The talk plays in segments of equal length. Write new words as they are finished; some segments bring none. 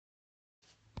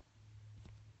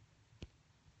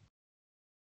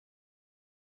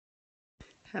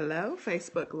Hello,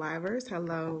 Facebook Livers.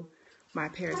 Hello, my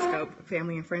Periscope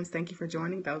family and friends. Thank you for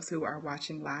joining, those who are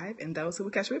watching live and those who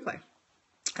will catch replay.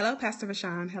 Hello, Pastor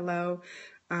Vashon. Hello,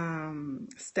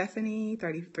 Stephanie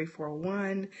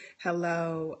 3341.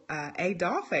 Hello, A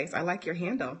Dollface. I like your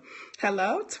handle.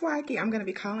 Hello, Twikey. I'm going to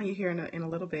be calling you here in a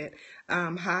little bit.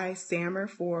 Hi, Sammer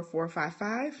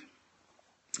 4455.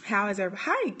 How is everybody?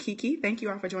 Hi, Kiki. Thank you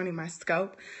all for joining my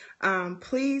scope.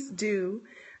 Please do.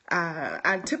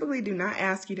 I typically do not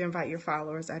ask you to invite your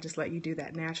followers. I just let you do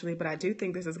that naturally. But I do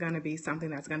think this is going to be something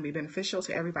that's going to be beneficial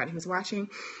to everybody who's watching.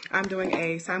 I'm doing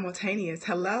a simultaneous.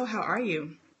 Hello, how are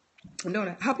you?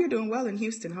 I hope you're doing well in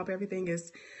Houston. Hope everything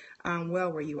is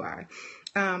well where you are.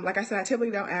 Like I said, I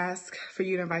typically don't ask for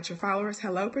you to invite your followers.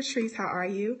 Hello, Patrice. How are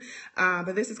you?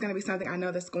 But this is going to be something I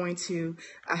know that's going to,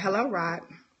 hello, Rod,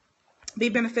 be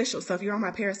beneficial. So if you're on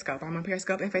my Periscope, I'm on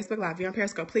Periscope and Facebook Live. If you're on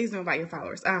Periscope, please do invite your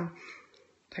followers.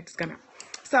 Text is coming out.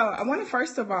 So I want to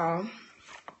first of all,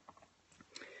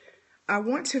 I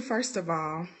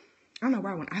don't know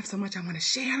where I have so much I want to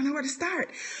share. I don't know where to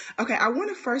start. Okay, I want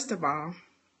to first of all,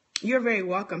 you're very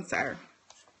welcome, sir.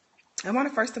 I want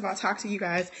to first of all talk to you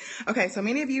guys. Okay, so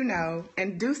many of you know,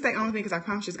 and do stay on with me because I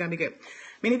promise you it's going to be good.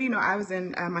 Many of you know I was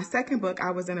in my second book.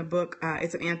 I was in a book.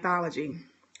 It's an anthology.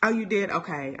 Oh, you did?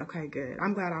 Okay, good.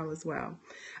 I'm glad all is well.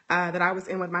 That I was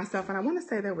in with myself, and I want to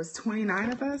say there was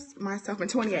 29 of us, myself and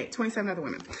 27 other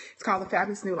women. It's called The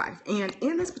Fabulous New Life. And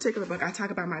in this particular book, I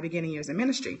talk about my beginning years in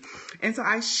ministry. And so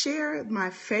I share my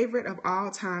favorite of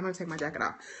all time. I'm going to take my jacket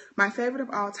off. My favorite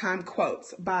of all time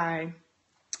quotes by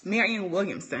Marianne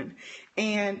Williamson.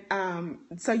 And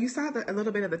so you saw a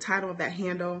little bit of the title of that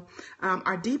handle.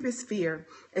 Our deepest fear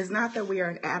is not that we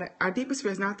are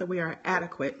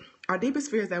adequate. Our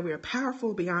deepest fear is that we are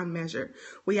powerful beyond measure.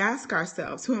 We ask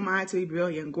ourselves, who am I to be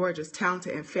brilliant, gorgeous,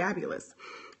 talented, and fabulous?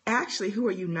 Actually, who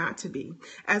are you not to be?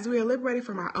 As we are liberated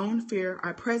from our own fear,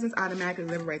 our presence automatically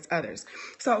liberates others.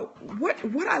 So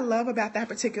what I love about that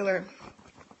particular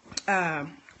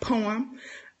poem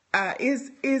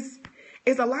is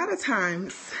a lot of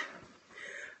times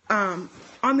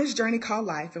on this journey called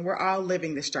life, and we're all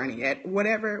living this journey at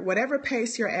whatever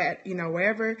pace you're at,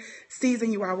 wherever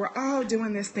season you are, we're all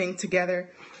doing this thing together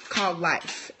called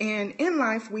life. And in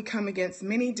life, we come against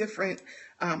many different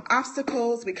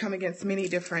obstacles. We come against many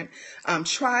different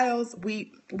trials.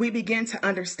 We begin to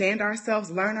understand ourselves,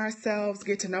 learn ourselves,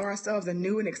 get to know ourselves in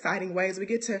new and exciting ways. We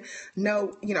get to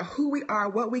know, who we are,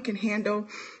 what we can handle.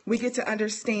 We get to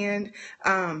understand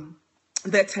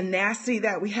the tenacity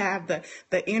that we have,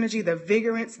 the energy, the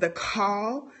vigorance, the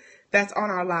call that's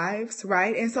on our lives,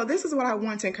 right? And so this is what I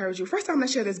want to encourage you. First, I'm going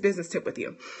to share this business tip with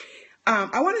you.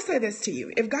 I want to say this to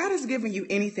you. If God has given you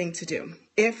anything to do,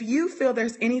 if you feel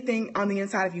there's anything on the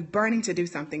inside of you burning to do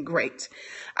something great,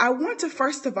 I want to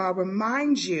first of all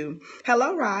remind you,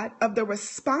 hello, Rod, of the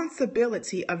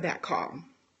responsibility of that call.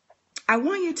 I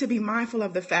want you to be mindful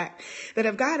of the fact that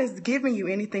if God has given you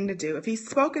anything to do, if he's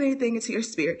spoken anything into your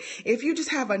spirit, if you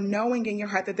just have a knowing in your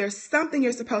heart that there's something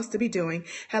you're supposed to be doing,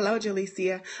 hello,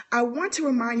 Jalicia, I want to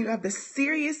remind you of the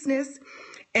seriousness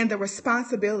and the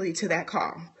responsibility to that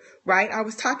call, right?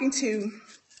 Thank you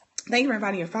for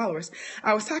inviting your followers.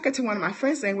 I was talking to one of my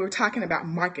friends today, and we were talking about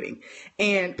marketing.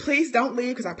 And please don't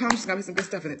leave because I promise there's going to be some good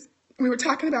stuff in this. We were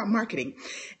talking about marketing,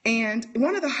 and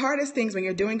one of the hardest things when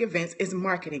you're doing events is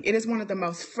marketing. It is one of the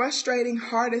most frustrating,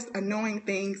 hardest, annoying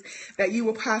things that you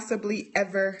will possibly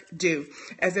ever do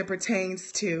as it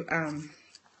pertains to,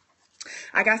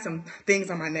 I got some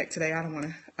things on my neck today. I don't want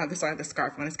to, this I have the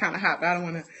scarf on. It's kind of hot, but I don't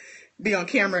want to be on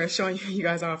camera showing you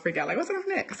guys all freak out like, what's on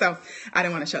my neck? So I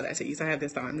didn't want to show that to you. So I have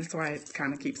this on. This is why it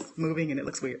kind of keeps moving and it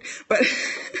looks weird. But,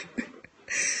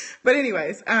 but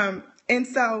anyways, and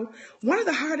so one of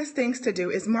the hardest things to do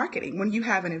is marketing when you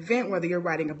have an event, whether you're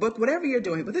writing a book, whatever you're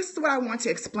doing. But this is what I want to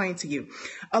explain to you.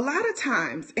 A lot of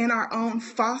times in our own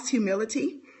false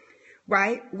humility,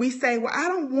 right, we say,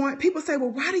 well, people say,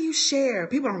 well, why do you share?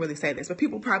 People don't really say this, but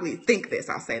people probably think this.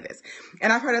 I'll say this.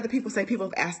 And I've heard other people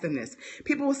have asked them this.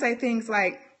 People will say things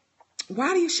like,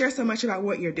 why do you share so much about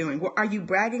what you're doing? Well, are you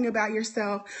bragging about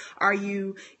yourself? Are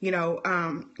you,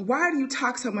 why do you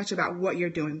talk so much about what you're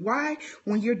doing? Why,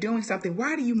 when you're doing something,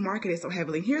 why do you market it so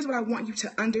heavily? And here's what I want you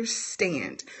to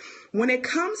understand. When it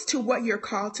comes to what you're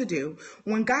called to do,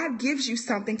 when God gives you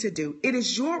something to do, it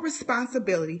is your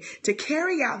responsibility to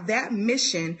carry out that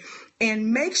mission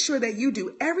and make sure that you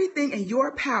do everything in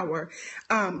your power.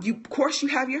 Of course, you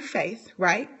have your faith,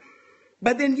 right?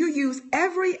 But then you use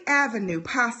every avenue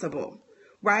possible,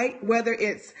 right? Whether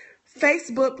it's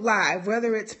Facebook Live,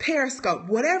 whether it's Periscope,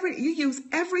 whatever, you use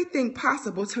everything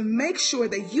possible to make sure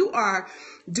that you are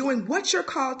doing what you're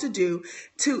called to do,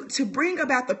 to bring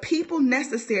about the people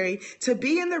necessary to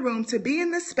be in the room, to be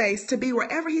in the space, to be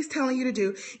wherever he's telling you to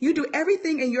do. You do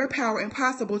everything in your power and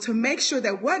possible to make sure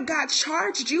that what God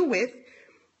charged you with,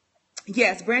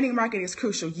 yes, branding and marketing is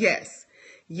crucial. Yes.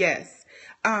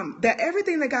 That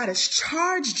everything that God has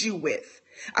charged you with,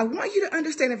 I want you to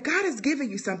understand, if God has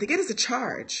given you something, it is a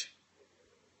charge.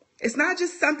 It's not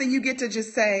just something you get to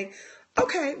just say,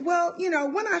 okay, well,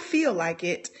 when I feel like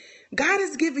it. God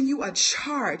has given you a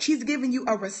charge. He's given you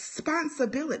a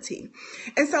responsibility.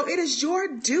 And so it is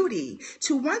your duty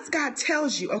to, once God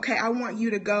tells you, okay, I want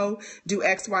you to go do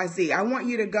X, Y, Z. I want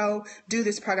you to go do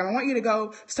this program. I want you to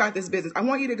go start this business. I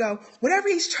want you to go, whatever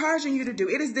he's charging you to do,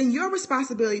 it is then your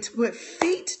responsibility to put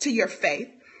feet to your faith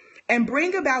and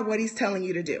bring about what he's telling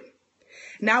you to do.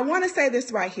 Now, I want to say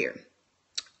this right here.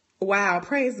 Wow,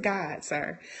 praise God,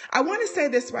 sir. I want to say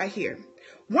this right here.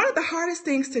 One of the hardest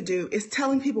things to do is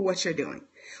telling people what you're doing.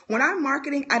 When I'm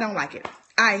marketing, I don't like it.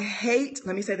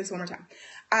 Let me say this one more time.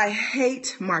 I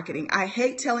hate marketing. I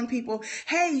hate telling people,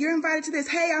 hey, you're invited to this.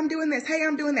 Hey, I'm doing this. Hey,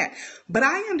 I'm doing that. But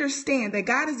I understand that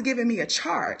God has given me a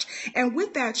charge. And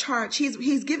with that charge,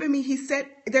 he's given me, he said,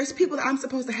 there's people that I'm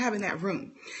supposed to have in that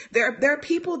room. There are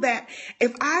people that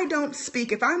if I don't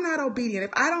speak, if I'm not obedient,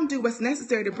 if I don't do what's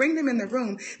necessary to bring them in the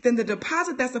room, then the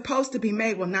deposit that's supposed to be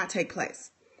made will not take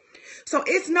place. So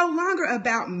it's no longer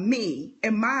about me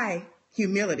and my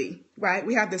humility, right?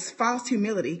 We have this false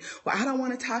humility. Well, I don't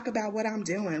want to talk about what I'm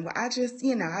doing. Well, I just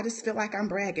feel like I'm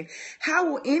bragging. How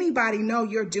will anybody know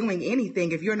you're doing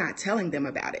anything if you're not telling them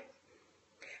about it?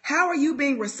 How are you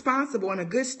being responsible and a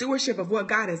good stewardship of what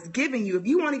God has given you if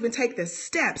you won't even take the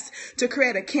steps to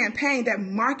create a campaign that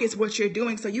markets what you're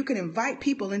doing so you can invite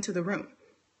people into the room?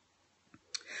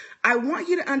 I want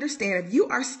you to understand, if you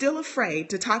are still afraid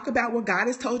to talk about what God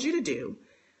has told you to do,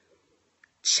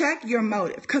 check your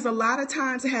motive, because a lot of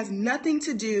times it has nothing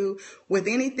to do with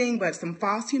anything but some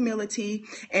false humility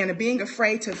and being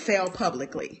afraid to fail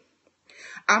publicly.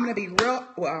 I'm going to be real,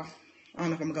 well, I don't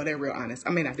know if I'm going to go there real honest.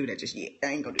 I may not do that just yet. I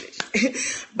ain't going to do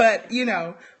that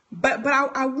yet. But,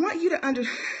 I want you to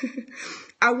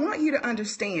I want you to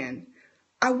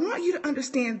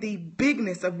understand the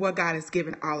bigness of what God has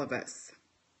given all of us.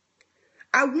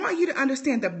 I want you to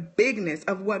understand the bigness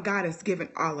of what God has given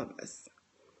all of us.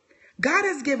 God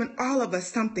has given all of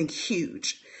us something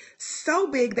huge, so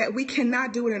big that we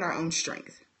cannot do it in our own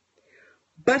strength.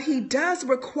 But he does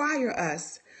require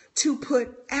us to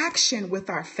put action with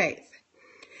our faith.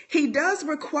 He does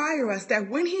require us that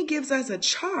when he gives us a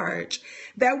charge,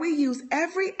 that we use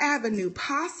every avenue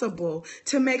possible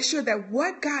to make sure that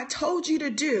what God told you to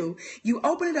do, you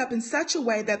open it up in such a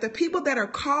way that the people that are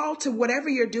called to whatever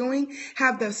you're doing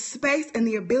have the space and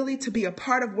the ability to be a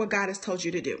part of what God has told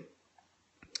you to do.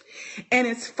 And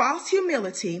it's false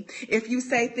humility if you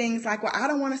say things like, well, I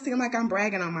don't want to seem like I'm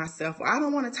bragging on myself, or I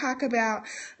don't want to talk about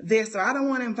this, or I don't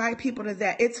want to invite people to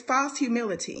that. It's false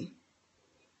humility.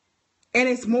 And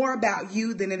it's more about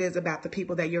you than it is about the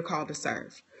people that you're called to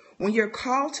serve. When you're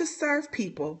called to serve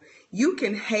people, you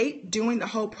can hate doing the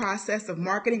whole process of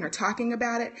marketing or talking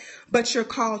about it, but you're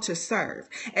called to serve.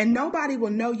 And nobody will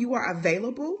know you are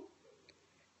available.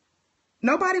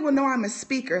 Nobody will know I'm a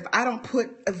speaker if I don't put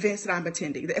events that I'm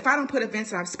attending. If I don't put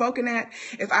events that I've spoken at,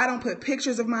 if I don't put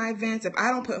pictures of my events, if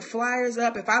I don't put flyers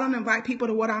up, if I don't invite people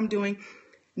to what I'm doing,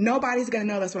 nobody's going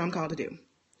to know that's what I'm called to do.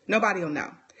 Nobody will know.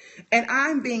 And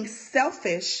I'm being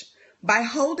selfish by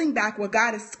holding back what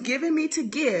God has given me to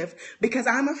give because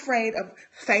I'm afraid of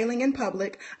failing in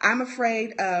public. I'm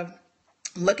afraid of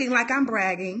looking like I'm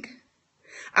bragging.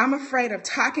 I'm afraid of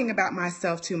talking about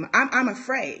myself too much. I'm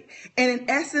afraid. And in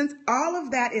essence, all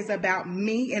of that is about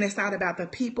me, and it's not about the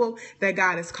people that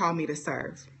God has called me to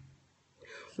serve.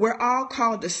 We're all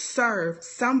called to serve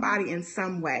somebody in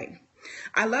some way.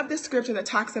 I love this scripture that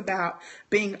talks about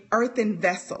being earthen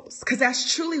vessels, because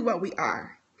that's truly what we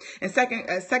are. In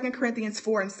 2 Corinthians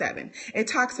 4:7, it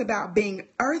talks about being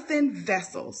earthen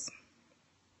vessels.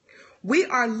 We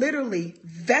are literally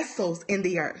vessels in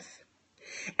the earth.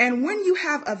 And when you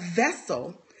have a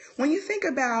vessel, when you think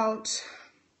about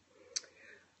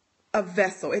a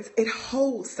vessel, it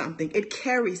holds something, it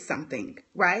carries something,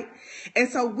 right? And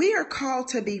so we are called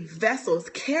to be vessels,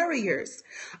 carriers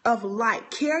of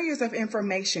light, carriers of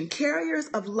information, carriers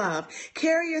of love,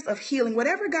 carriers of healing,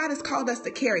 whatever God has called us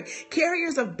to carry,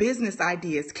 carriers of business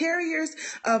ideas, carriers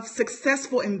of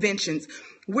successful inventions.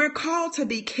 We're called to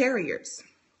be carriers.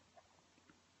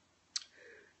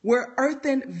 We're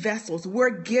earthen vessels. We're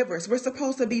givers. We're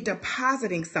supposed to be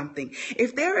depositing something.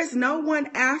 If there is no one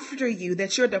after you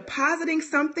that you're depositing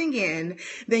something in,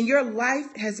 then your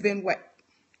life has been what?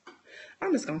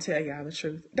 I'm just going to tell y'all the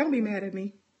truth. Don't be mad at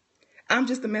me. I'm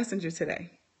just the messenger today.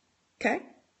 Okay?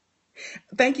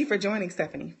 Thank you for joining,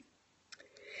 Stephanie.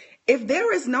 If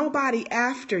there is nobody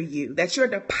after you that you're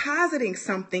depositing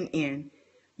something in,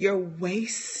 you're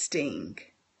wasting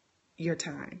your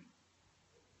time.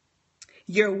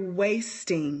 You're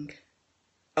wasting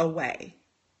away.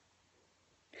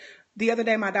 The other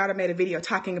day, my daughter made a video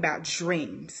talking about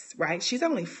dreams, right? She's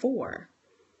only 4.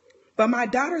 But my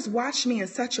daughter's watched me in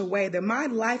such a way that my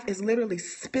life is literally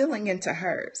spilling into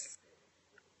hers.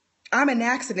 I'm an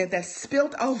accident that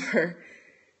spilled over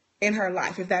in her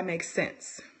life, if that makes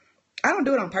sense. I don't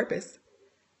do it on purpose,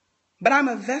 but I'm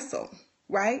a vessel.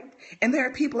 Right? And there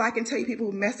are people, I can tell you,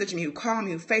 people who message me, who call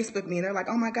me, who Facebook me, and they're like,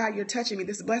 oh my God, you're touching me.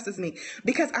 This blesses me,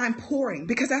 because I'm pouring,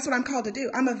 because that's what I'm called to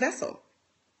do. I'm a vessel.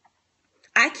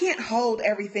 I can't hold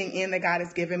everything in that God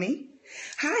has given me.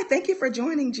 Hi, thank you for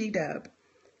joining, G-Dub.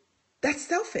 That's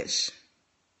selfish.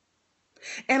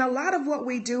 And a lot of what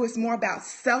we do is more about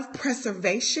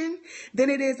self-preservation than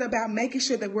it is about making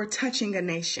sure that we're touching a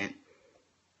nation,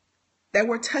 that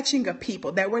we're touching a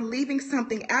people, that we're leaving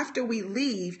something after we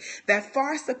leave that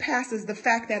far surpasses the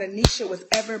fact that Anesha was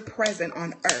ever present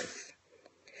on earth.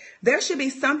 There should be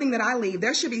something that I leave.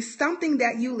 There should be something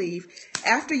that you leave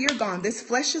after you're gone. This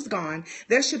flesh is gone.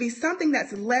 There should be something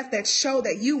that's left that show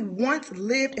that you once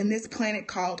lived in this planet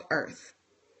called Earth.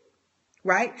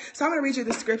 Right? So I'm going to read you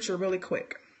the scripture really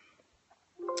quick.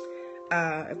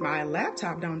 If my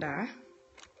laptop don't die.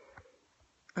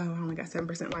 Oh, I only got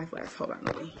 7% life left. Hold on,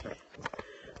 let me.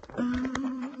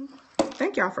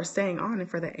 Thank y'all for staying on and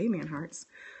for the amen hearts.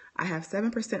 I have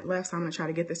 7% left, so I'm going to try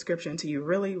to get the scripture into you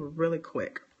really, really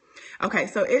quick. Okay,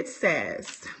 so it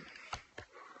says,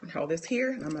 hold this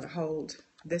here, and I'm going to hold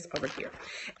this over here.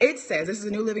 It says, this is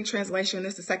a New Living Translation.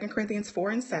 This is 2 Corinthians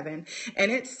 4:7.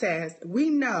 And it says, we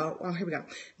know, oh, here we go.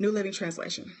 New Living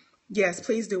Translation. Yes,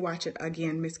 please do watch it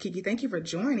again, Miss Kiki. Thank you for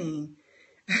joining.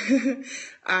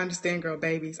 I understand, girl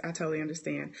babies. I totally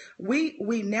understand. We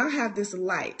now have this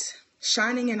light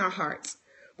shining in our hearts,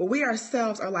 but we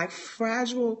ourselves are like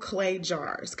fragile clay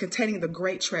jars containing the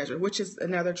great treasure, which is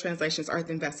another translation, is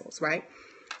earthen vessels, right?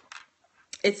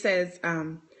 It says,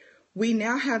 we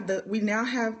now have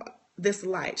this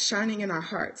light shining in our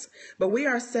hearts, but we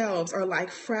ourselves are like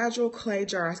fragile clay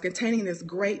jars containing this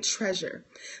great treasure.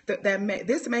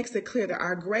 This makes it clear that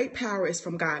our great power is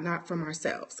from God, not from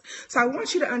ourselves. So I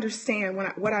want you to understand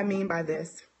what I mean by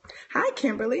this. Hi,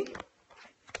 Kimberly.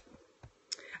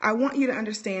 I want you to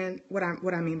understand what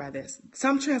I mean by this.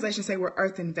 Some translations say we're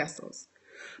earthen vessels,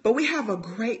 but we have a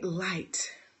great light.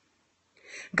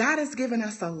 God has given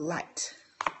us a light.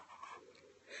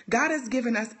 God has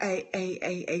given us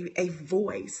a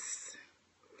voice.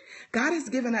 God has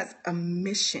given us a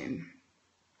mission.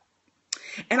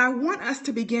 And I want us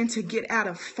to begin to get out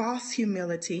of false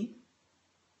humility.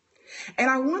 And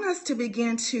I want us to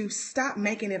begin to stop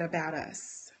making it about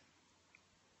us.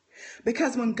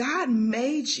 Because when God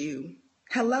made you,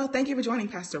 hello, thank you for joining,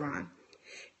 Pastor Ron.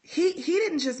 He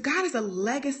didn't just, God is a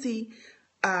legacy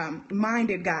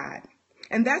minded God.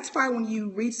 And that's why when you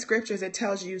read scriptures, it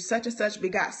tells you such and such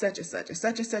begot such and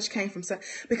such came from such,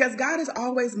 because God is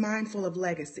always mindful of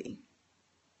legacy.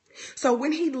 So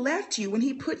when he left you, when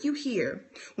he put you here,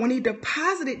 when he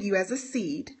deposited you as a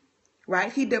seed,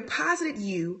 right? He deposited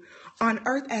you on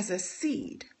earth as a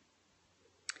seed.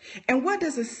 And what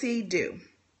does a seed do?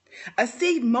 A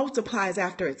seed multiplies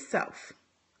after itself,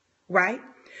 right?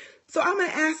 So I'm going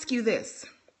to ask you this.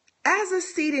 As a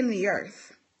seed in the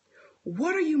earth,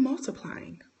 what are you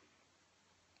multiplying?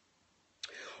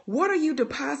 What are you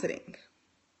depositing?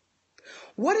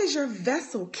 What is your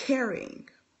vessel carrying?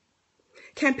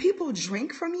 Can people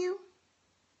drink from you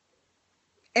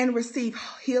and receive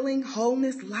healing,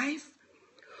 wholeness, life?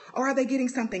 Or are they getting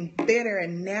something bitter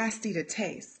and nasty to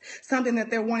taste? Something that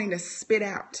they're wanting to spit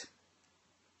out?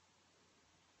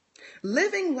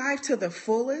 Living life to the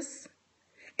fullest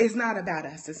is not about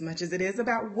us as much as it is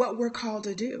about what we're called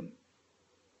to do.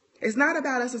 It's not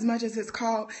about us as much as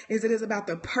it is about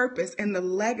the purpose and the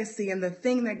legacy and the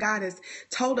thing that God has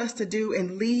told us to do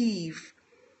and leave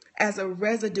as a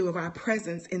residue of our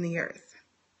presence in the earth.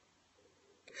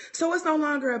 So it's no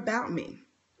longer about me.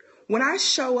 When I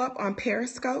show up on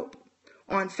Periscope,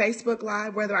 on Facebook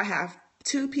Live, whether I have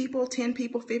 2 people, 10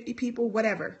 people, 50 people,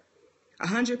 whatever,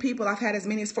 100 people, I've had as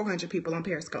many as 400 people on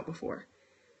Periscope before.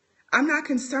 I'm not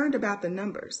concerned about the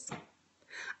numbers.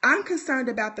 I'm concerned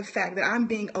about the fact that I'm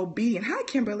being obedient. Hi,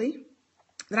 Kimberly.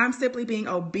 That I'm simply being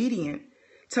obedient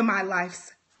to my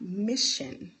life's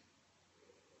mission.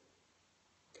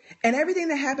 And everything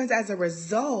that happens as a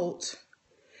result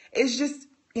is just,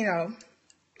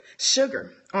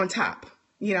 sugar on top,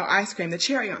 ice cream, the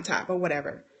cherry on top or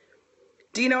whatever.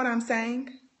 Do you know what I'm saying?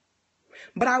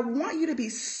 But I want you to be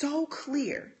so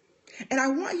clear, and I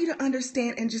want you to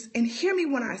understand and hear me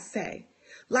when I say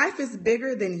life is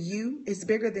bigger than you. It's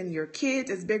bigger than your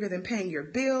kids. It's bigger than paying your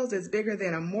bills. It's bigger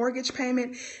than a mortgage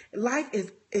payment. Life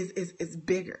is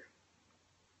bigger.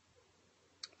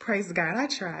 Praise God. I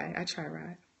try,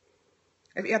 right?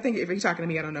 I think if you're talking to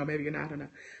me, I don't know. Maybe you're not. I don't know.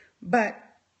 But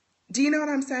do you know what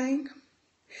I'm saying?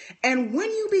 And when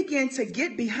you begin to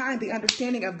get behind the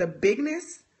understanding of the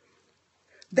bigness,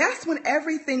 that's when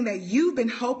everything that you've been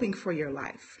hoping for your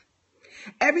life,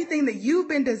 everything that you've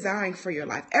been desiring for your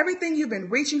life, everything you've been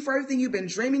reaching for, everything you've been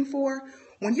dreaming for,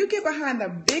 when you get behind the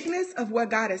bigness of what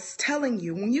God is telling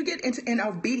you, when you get in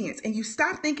obedience and you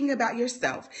stop thinking about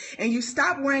yourself and you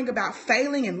stop worrying about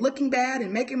failing and looking bad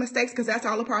and making mistakes, because that's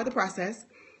all a part of the process.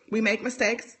 We make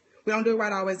mistakes. We don't do it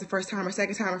right always the first time or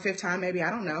second time or fifth time, maybe, I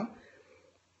don't know.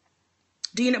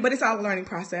 Do you know? But it's all a learning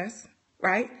process,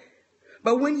 right?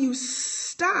 But when you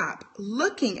stop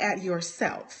looking at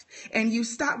yourself and you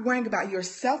stop worrying about your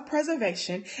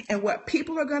self-preservation and what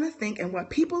people are going to think and what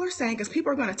people are saying, because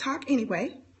people are going to talk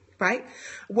anyway, right?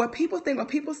 What people think, what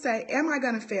people say, am I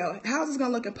going to fail? How is this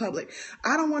going to look in public?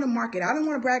 I don't want to market. I don't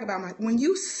want to brag about when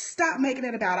you stop making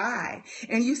it about I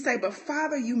and you say, but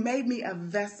Father, you made me a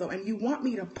vessel and you want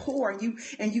me to pour and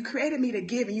you created me to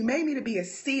give and you made me to be a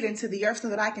seed into the earth so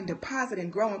that I can deposit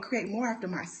and grow and create more after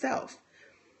myself.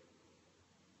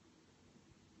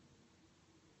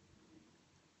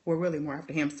 We're really more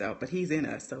after himself, but he's in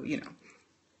us, so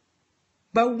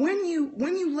But when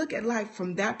you look at life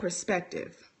from that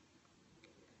perspective,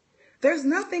 there's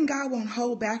nothing God won't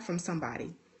hold back from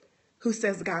somebody who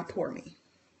says, God, pour me.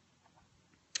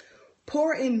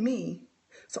 Pour in me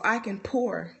so I can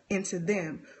pour into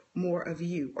them more of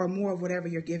you or more of whatever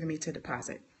you're giving me to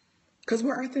deposit. Because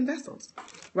we're earthen vessels,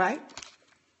 right?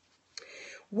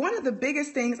 One of the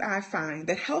biggest things I find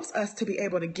that helps us to be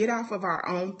able to get off of our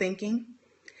own thinking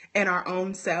and our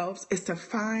own selves is to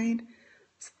find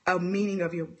the meaning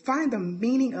of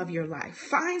your life.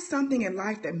 Find something in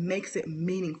life that makes it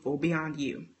meaningful beyond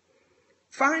you.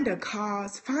 Find a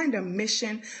cause, find a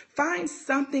mission, find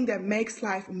something that makes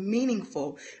life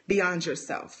meaningful beyond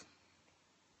yourself.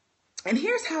 And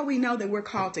here's how we know that we're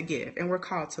called to give and we're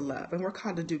called to love and we're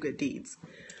called to do good deeds.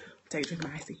 Take a drink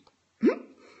of my icy.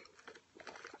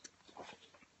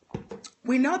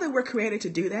 We know that we're created to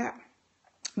do that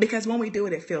because when we do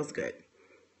it, it feels good.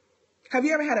 Have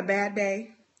you ever had a bad day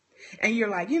and you're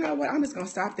like, you know what, I'm just going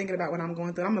to stop thinking about what I'm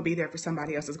going through. I'm going to be there for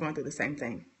somebody else that's going through the same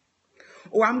thing.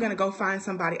 Or I'm going to go find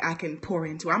somebody I can pour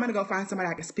into. I'm going to go find somebody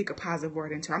I can speak a positive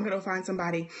word into. I'm going to go find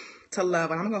somebody to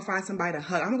love. And I'm going to go find somebody to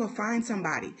hug. I'm going to go find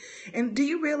somebody. And do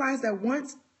you realize that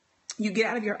once you get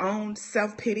out of your own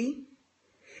self-pity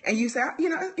and you say, you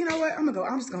know what,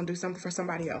 I'm just going to do something for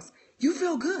somebody else, you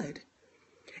feel good.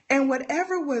 And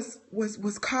whatever was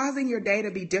causing your day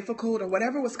to be difficult or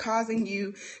whatever was causing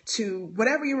you to,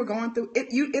 whatever you were going through,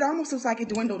 it almost was like it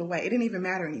dwindled away. It didn't even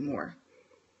matter anymore.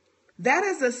 That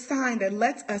is a sign that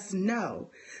lets us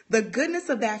know the goodness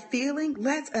of that feeling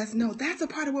lets us know that's a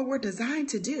part of what we're designed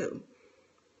to do.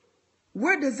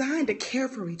 We're designed to care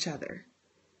for each other.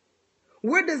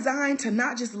 We're designed to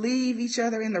not just leave each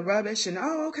other in the rubbish and,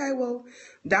 oh, okay, well,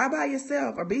 die by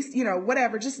yourself or be,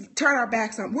 whatever, just turn our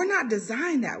backs on. We're not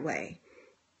designed that way.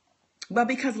 But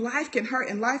because life can hurt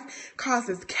and life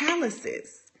causes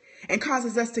calluses and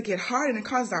causes us to get hardened and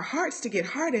causes our hearts to get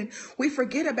hardened, we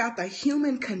forget about the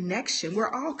human connection.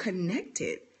 We're all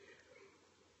connected.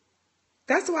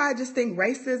 That's why I just think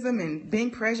racism and being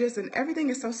prejudiced and everything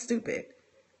is so stupid.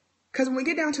 Because when we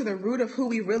get down to the root of who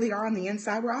we really are on the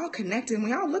inside, we're all connected and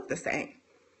we all look the same.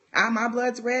 My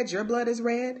blood's red, your blood is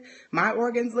red. My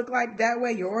organs look like that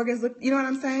way, your organs look, you know what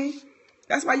I'm saying?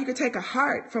 That's why you could take a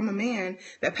heart from a man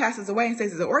that passes away and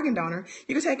says he's an organ donor.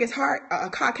 You could take his heart, a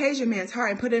Caucasian man's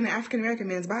heart, and put it in an African-American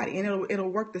man's body, and it'll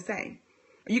work the same.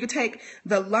 You could take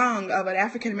the lung of an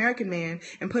African-American man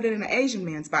and put it in an Asian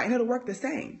man's body, and it'll work the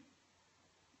same.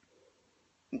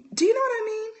 Do you know what I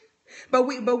mean?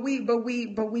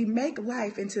 But we make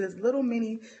life into this little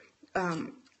mini,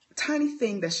 tiny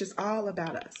thing that's just all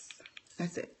about us.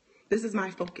 That's it. This is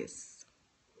my focus.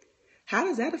 How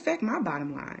does that affect my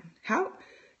bottom line?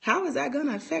 How is that going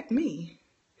to affect me?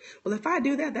 Well, if I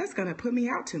do that, that's going to put me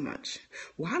out too much.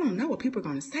 Well, I don't know what people are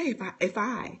going to say if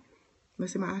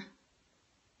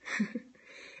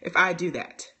I do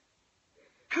that.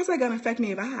 How's that going to affect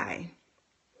me if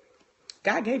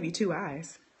God gave you 2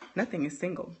 eyes. Nothing is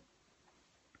single.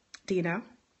 Do you know?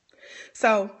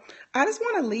 So I just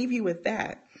want to leave you with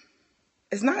that.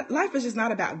 Life is just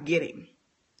not about getting.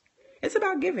 It's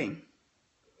about giving.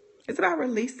 It's about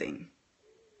releasing.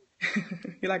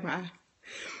 You like my eye?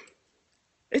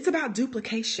 It's about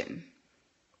duplication.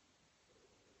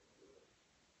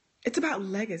 It's about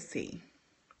legacy.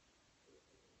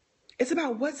 It's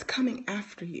about what's coming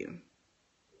after you.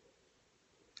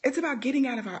 It's about getting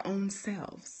out of our own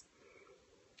selves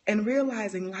and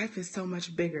realizing life is so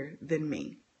much bigger than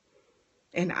me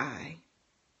and I.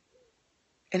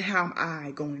 And how am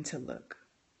I going to look?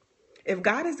 If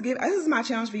God is giving, this is my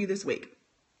challenge for you this week.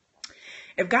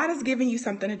 If God is giving you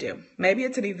something to do, maybe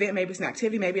it's an event, maybe it's an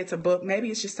activity, maybe it's a book,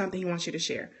 maybe it's just something He wants you to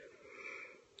share.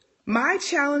 My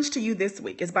challenge to you this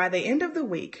week is by the end of the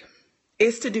week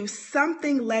is to do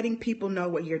something letting people know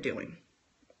what you're doing.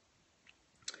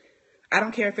 I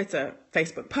don't care if it's a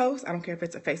Facebook post. I don't care if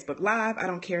it's a Facebook Live. I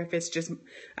don't care if it's just,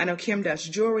 I know Kim does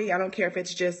jewelry. I don't care if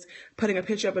it's just putting a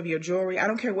picture up of your jewelry. I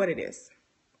don't care what it is.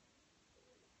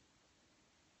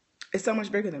 It's so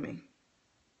much bigger than me.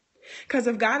 Because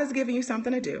if God is giving you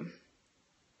something to do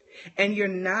and you're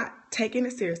not taking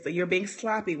it seriously, you're being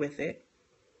sloppy with it,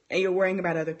 and you're worrying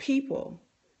about other people,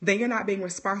 then you're not being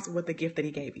responsible with the gift that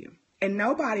He gave you. And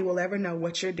nobody will ever know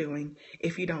what you're doing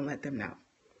if you don't let them know.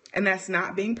 And that's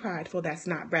not being prideful. That's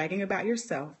not bragging about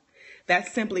yourself.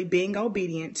 That's simply being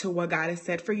obedient to what God has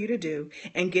said for you to do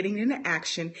and getting into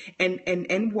action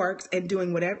and works and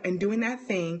doing whatever and doing that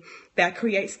thing that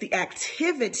creates the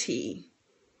activity,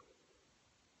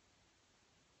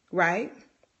 right?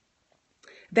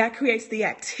 That creates the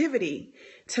activity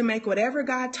to make whatever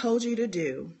God told you to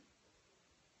do.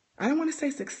 I don't want to say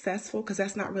successful because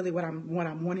that's not really what I'm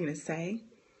wanting to say.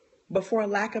 But for a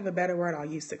lack of a better word, I'll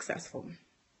use successful.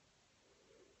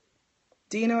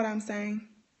 Do you know what I'm saying?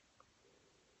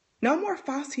 No more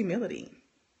false humility.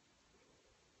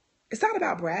 It's not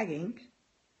about bragging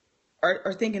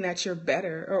or thinking that you're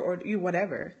better or you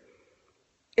whatever.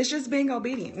 It's just being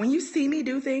obedient. When you see me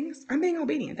do things, I'm being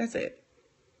obedient. That's it.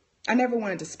 I never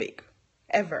wanted to speak,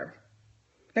 ever.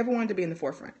 Never wanted to be in the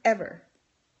forefront, ever.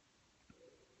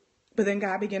 But then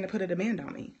God began to put a demand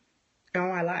on me and on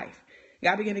my life.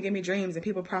 God began to give me dreams and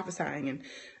people prophesying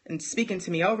and speaking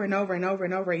to me over and over and over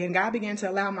and over again. God began to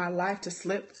allow my life to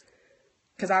slip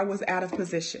because I was out of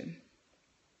position.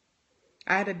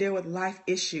 I had to deal with life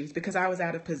issues because I was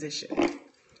out of position,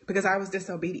 because I was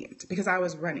disobedient, because I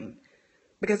was running,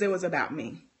 because it was about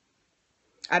me.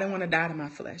 I didn't want to die to my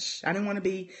flesh. I didn't want to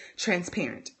be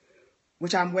transparent,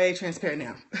 which I'm way transparent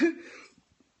now.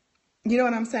 You know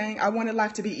what I'm saying? I wanted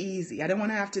life to be easy. I didn't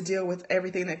want to have to deal with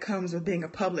everything that comes with being a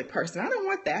public person. I don't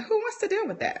want that. Who wants to deal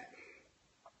with that?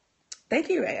 Thank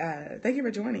you. Thank you for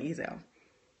joining, Ezel.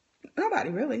 Nobody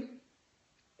really.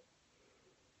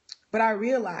 But I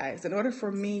realized in order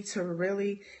for me to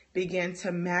really begin to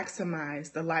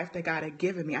maximize the life that God had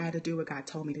given me, I had to do what God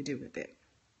told me to do with it.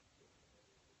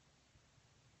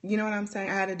 You know what I'm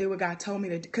saying? I had to do what God told me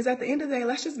to do. Because at the end of the day,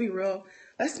 let's just be real.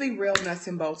 Let's be real nuts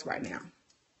and bolts right now.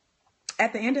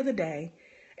 At the end of the day,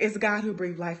 it's God who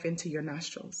breathed life into your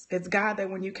nostrils. It's God that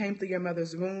when you came through your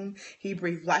mother's womb, He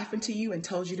breathed life into you and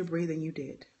told you to breathe, and you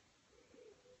did.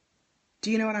 Do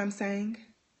you know what I'm saying?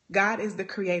 God is the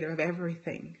creator of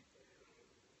everything.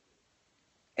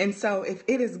 And so if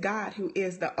it is God who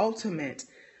is the ultimate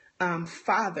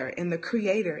Father and the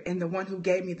creator and the one who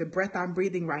gave me the breath I'm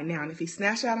breathing right now, and if He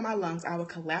snatched it out of my lungs, I would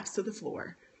collapse to the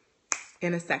floor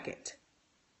in a second.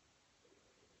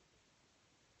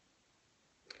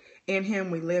 In Him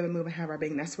we live and move and have our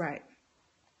being. That's right.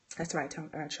 That's right,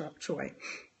 Troy.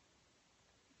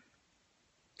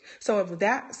 So if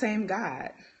that same God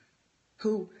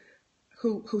who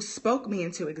spoke me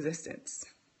into existence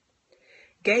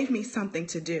gave me something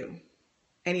to do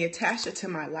and He attached it to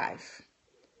my life,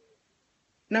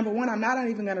 number one, I'm not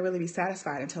even going to really be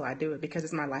satisfied until I do it because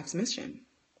it's my life's mission.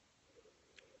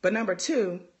 But number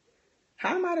two,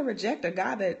 how am I to reject a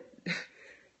God that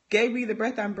gave me the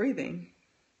breath I'm breathing?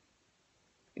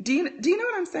 Do you know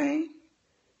what I'm saying?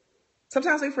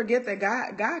 Sometimes we forget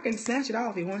that God can snatch it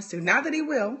off if He wants to. Not that He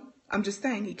will. I'm just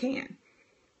saying He can.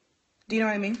 Do you know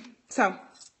what I mean? So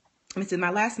let me see.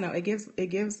 My last note. It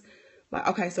gives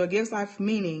life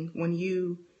meaning when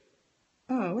you.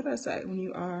 Oh, what did I say? When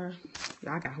you are.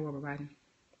 I got horrible writing.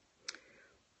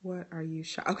 What are you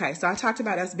shining? Okay, so I talked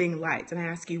about us being lights, and I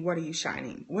ask you, what are you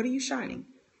shining? What are you shining?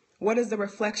 What is the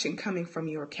reflection coming from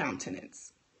your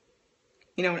countenance?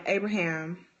 You know, when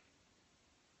Abraham,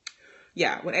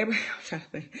 I'm trying to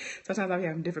think. Sometimes I'm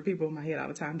having different people in my head all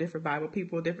the time, different Bible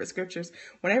people, different scriptures.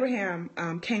 When Abraham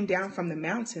came down from the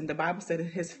mountain, the Bible said that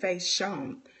his face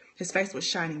shone. His face was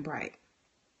shining bright.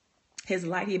 His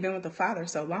light, he had been with the Father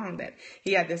so long that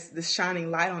he had this shining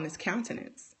light on his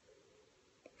countenance.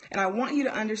 And I want you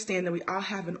to understand that we all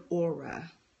have an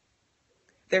aura.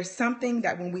 There's something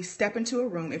that when we step into a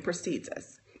room, it precedes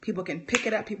us. People can pick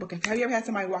it up. Have you ever had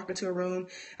somebody walk into a room,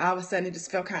 all of a sudden it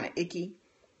just felt kind of icky?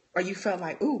 Or you felt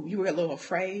like, ooh, you were a little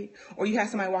afraid. Or you had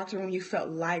somebody walk into a room, you felt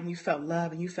light and you felt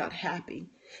love and you felt happy.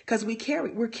 Because we're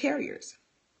carriers.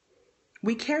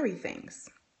 We carry things.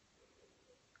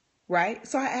 Right?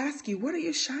 So I ask you, what are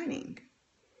you shining?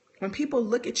 When people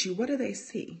look at you, what do they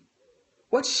see?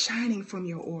 What's shining from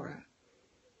your aura?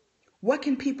 What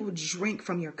can people drink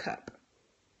from your cup?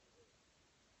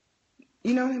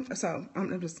 You know, so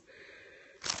I'm just,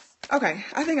 okay,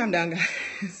 I think I'm done,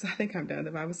 guys. I think I'm done.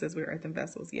 The Bible says we're earthen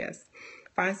vessels, yes.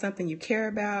 Find something you care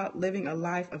about, living a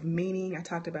life of meaning. I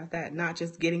talked about that, not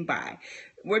just getting by.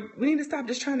 We need to stop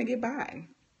just trying to get by.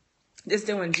 Just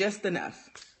doing just enough.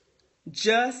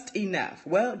 Just enough.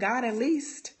 Well, God, at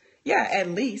least,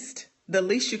 the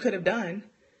least you could have done,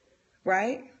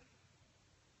 right?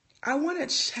 I want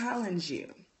to challenge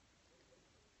you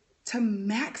to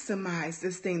maximize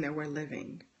this thing that we're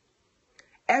living.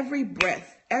 Every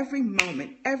breath, every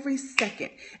moment, every second.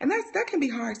 And that can be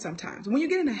hard sometimes. When you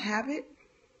get in a habit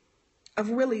of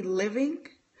really living,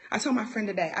 I told my friend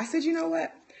today, I said, you know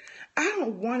what? I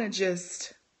don't want to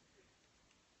just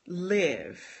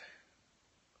live.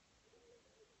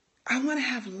 I want to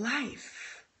have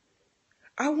life.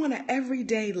 I want to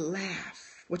everyday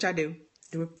laugh, which I do.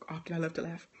 Do it often. I love to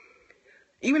laugh.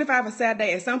 Even if I have a sad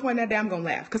day, at some point in that day, I'm going to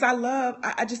laugh. Because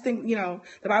I just think, the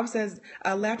Bible says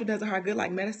laughter does a heart good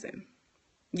like medicine.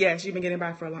 Yes, you've been getting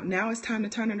by for a long. Now it's time to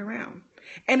turn it around.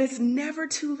 And it's never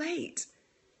too late.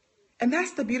 And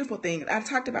that's the beautiful thing. I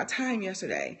talked about time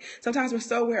yesterday. Sometimes we're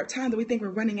so aware of time that we think we're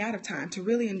running out of time to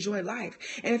really enjoy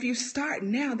life. And if you start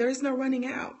now, there is no running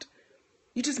out.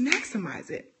 You just maximize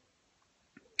it.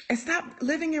 And stop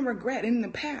living in regret in the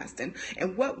past and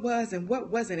what was and what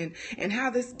wasn't and how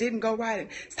this didn't go right. And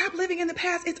stop living in the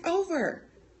past. It's over.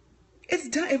 It's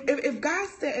done. If God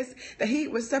says that he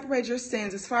would separate your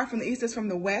sins as far from the east as from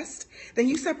the west, then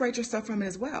you separate yourself from it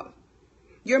as well.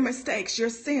 Your mistakes, your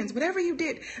sins, whatever you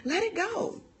did, let it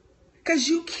go. Because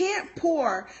you can't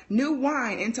pour new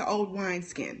wine into old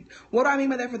wineskin. What do I mean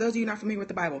by that for those of you not familiar with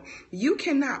the Bible? You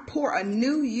cannot pour a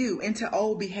new you into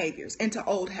old behaviors, into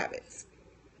old habits,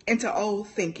 into old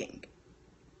thinking.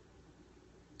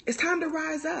 It's time to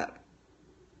rise up.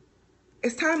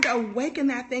 It's time to awaken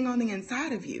that thing on the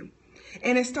inside of you.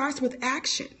 And it starts with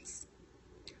actions.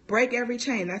 Break every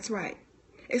chain. That's right.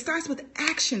 It starts with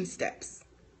action steps.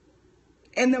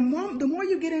 And the more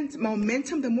you get into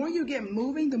momentum, the more you get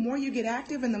moving, the more you get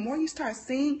active, and the more you start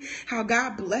seeing how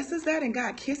God blesses that and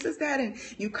God kisses that and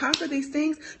you conquer these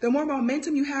things, the more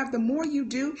momentum you have, the more you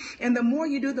do, and the more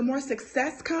you do, the more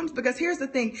success comes. Because here's the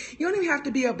thing, you don't even have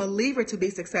to be a believer to be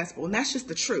successful, and that's just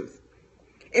the truth.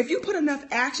 If you put enough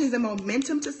actions and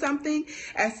momentum to something,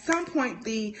 at some point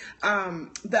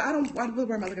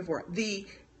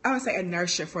I would say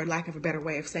inertia, for lack of a better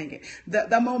way of saying it.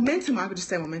 The momentum, I would just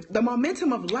say momentum. The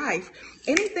momentum of life,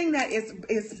 anything that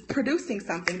is producing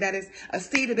something, that is a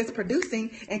seed that is producing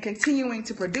and continuing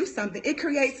to produce something, it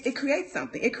creates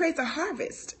something. It creates a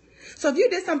harvest. So if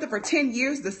you did something for 10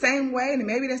 years the same way, and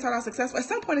maybe they start out successful, at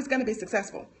some point it's going to be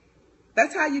successful.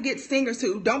 That's how you get singers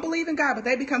who don't believe in God, but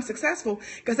they become successful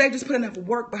because they just put enough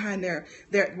work behind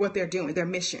what they're doing, their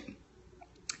mission.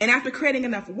 And after creating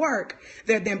enough work,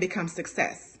 there then becomes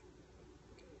success.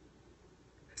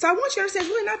 So I want you to understand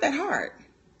it's really not that hard.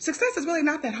 Success is really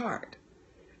not that hard.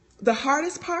 The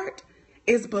hardest part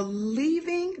is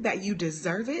believing that you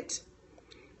deserve it.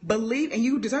 And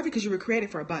you deserve it because you were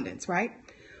created for abundance, right?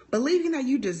 Believing that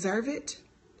you deserve it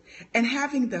and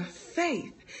having the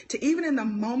faith to, even in the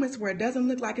moments where it doesn't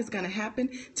look like it's going to happen,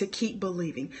 to keep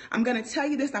believing. I'm going to tell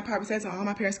you this, and I probably said this on all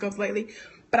my Periscopes lately,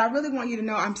 but I really want you to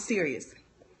know I'm serious.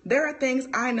 There are things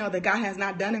I know that God has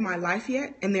not done in my life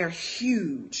yet, and they're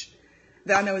huge,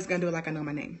 that I know he's going to do it like I know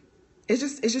my name. It's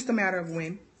just a matter of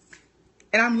when.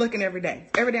 And I'm looking every day.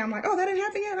 Every day I'm like, oh, that didn't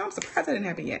happen yet? I'm surprised that didn't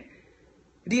happen yet.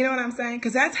 Do you know what I'm saying?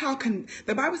 Because that's how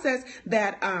the Bible says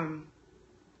that,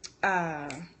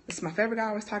 this is my favorite guy, I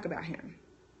always talk about him.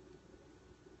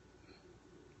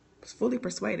 Was fully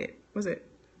persuaded. Was it?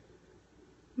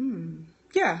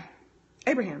 Yeah,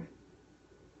 Abraham.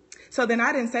 So then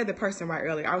I didn't say the person right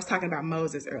earlier. I was talking about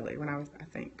Moses earlier I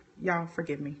think. Y'all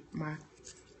forgive me.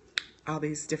 All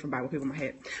these different Bible people in my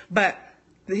head. But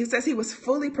he says he was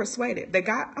fully persuaded that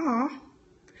God,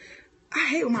 I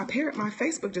hate when my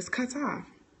Facebook just cuts off.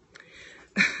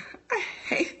 I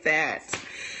hate that.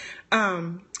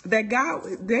 that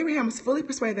Abraham was fully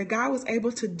persuaded that God was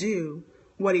able to do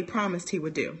what he promised he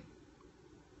would do.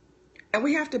 And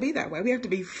we have to be that way. We have to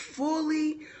be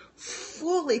fully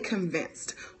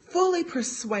convinced, fully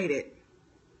persuaded,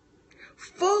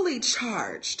 fully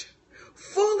charged,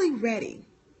 fully ready.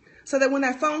 So that when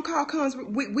that phone call comes,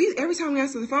 we every time we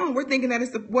answer the phone, we're thinking that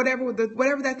it's whatever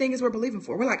that thing is we're believing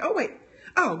for. We're like, oh, wait.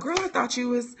 Oh, girl, I thought you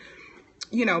was,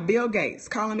 Bill Gates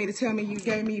calling me to tell me you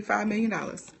gave me $5 million.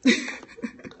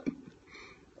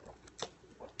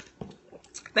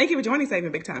 Thank you for joining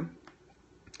Saving Big Time.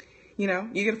 You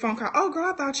get a phone call. Oh,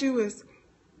 girl, I thought you was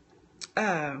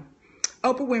Oprah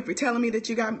Winfrey telling me that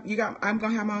I'm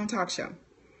going to have my own talk show.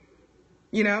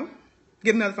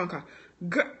 Get another phone call.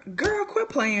 Girl, quit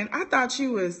playing. I thought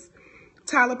you was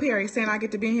Tyler Perry saying I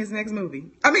get to be in his next movie.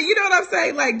 I mean, you know what I'm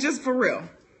saying? Like, just for real.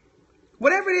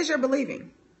 Whatever it is you're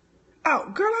believing. Oh,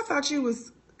 girl, I thought you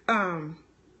was,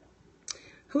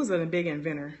 who's a big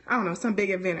inventor? I don't know, some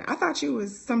big inventor. I thought you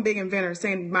was some big inventor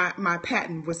saying my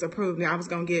patent was approved and I was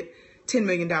going to get $10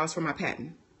 million for my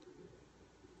patent.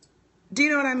 Do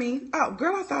you know what I mean? Oh,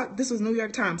 girl, I thought this was New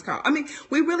York Times call. I mean,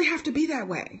 we really have to be that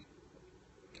way.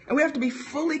 And we have to be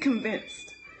fully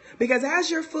convinced. Because as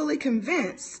you're fully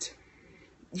convinced,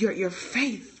 your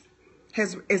faith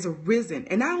is risen.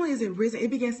 And not only is it risen, it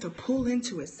begins to pull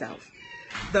into itself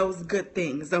those good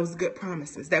things, those good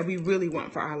promises that we really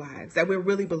want for our lives, that we're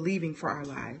really believing for our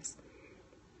lives.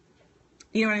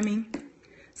 You know what I mean?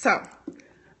 So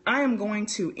I am going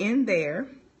to end there.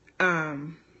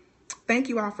 Thank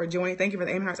you all for joining. Thank you for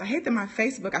the amen hearts. I hate that my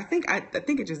Facebook, I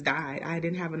think it just died. I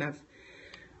didn't have enough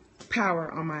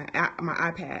power on my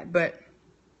iPad, but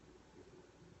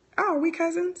oh, are we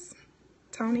cousins?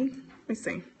 Tony, let me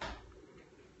see.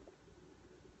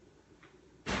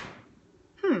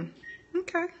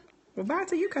 Okay. Well, bye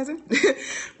to you, cousin.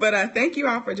 But thank you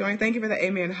all for joining. Thank you for the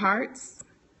amen hearts.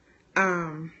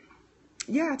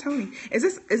 Yeah, Tony.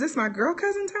 Is this my girl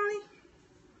cousin, Tony?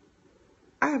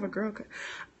 I have a girl cousin.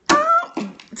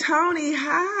 Oh, Tony,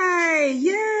 hi.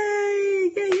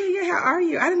 Yay. Yeah. How are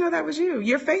you? I didn't know that was you.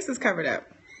 Your face is covered up.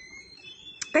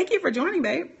 Thank you for joining,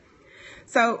 babe.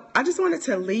 So I just wanted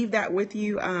to leave that with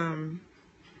you.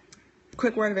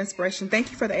 Quick word of inspiration.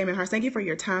 Thank you for the amen hearts. Thank you for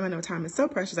your time. I know time is so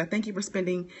precious. I thank you for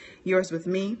spending yours with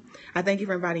me. I thank you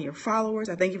for inviting your followers.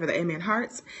 I thank you for the amen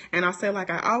hearts. And I'll say,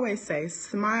 like I always say,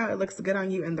 smile. It looks good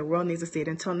on you and the world needs to see it.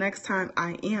 Until next time,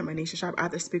 I am AneshaSharp,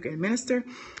 author, speaker, and minister.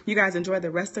 You guys enjoy the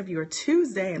rest of your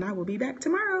Tuesday and I will be back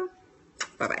tomorrow.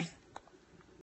 Bye-bye.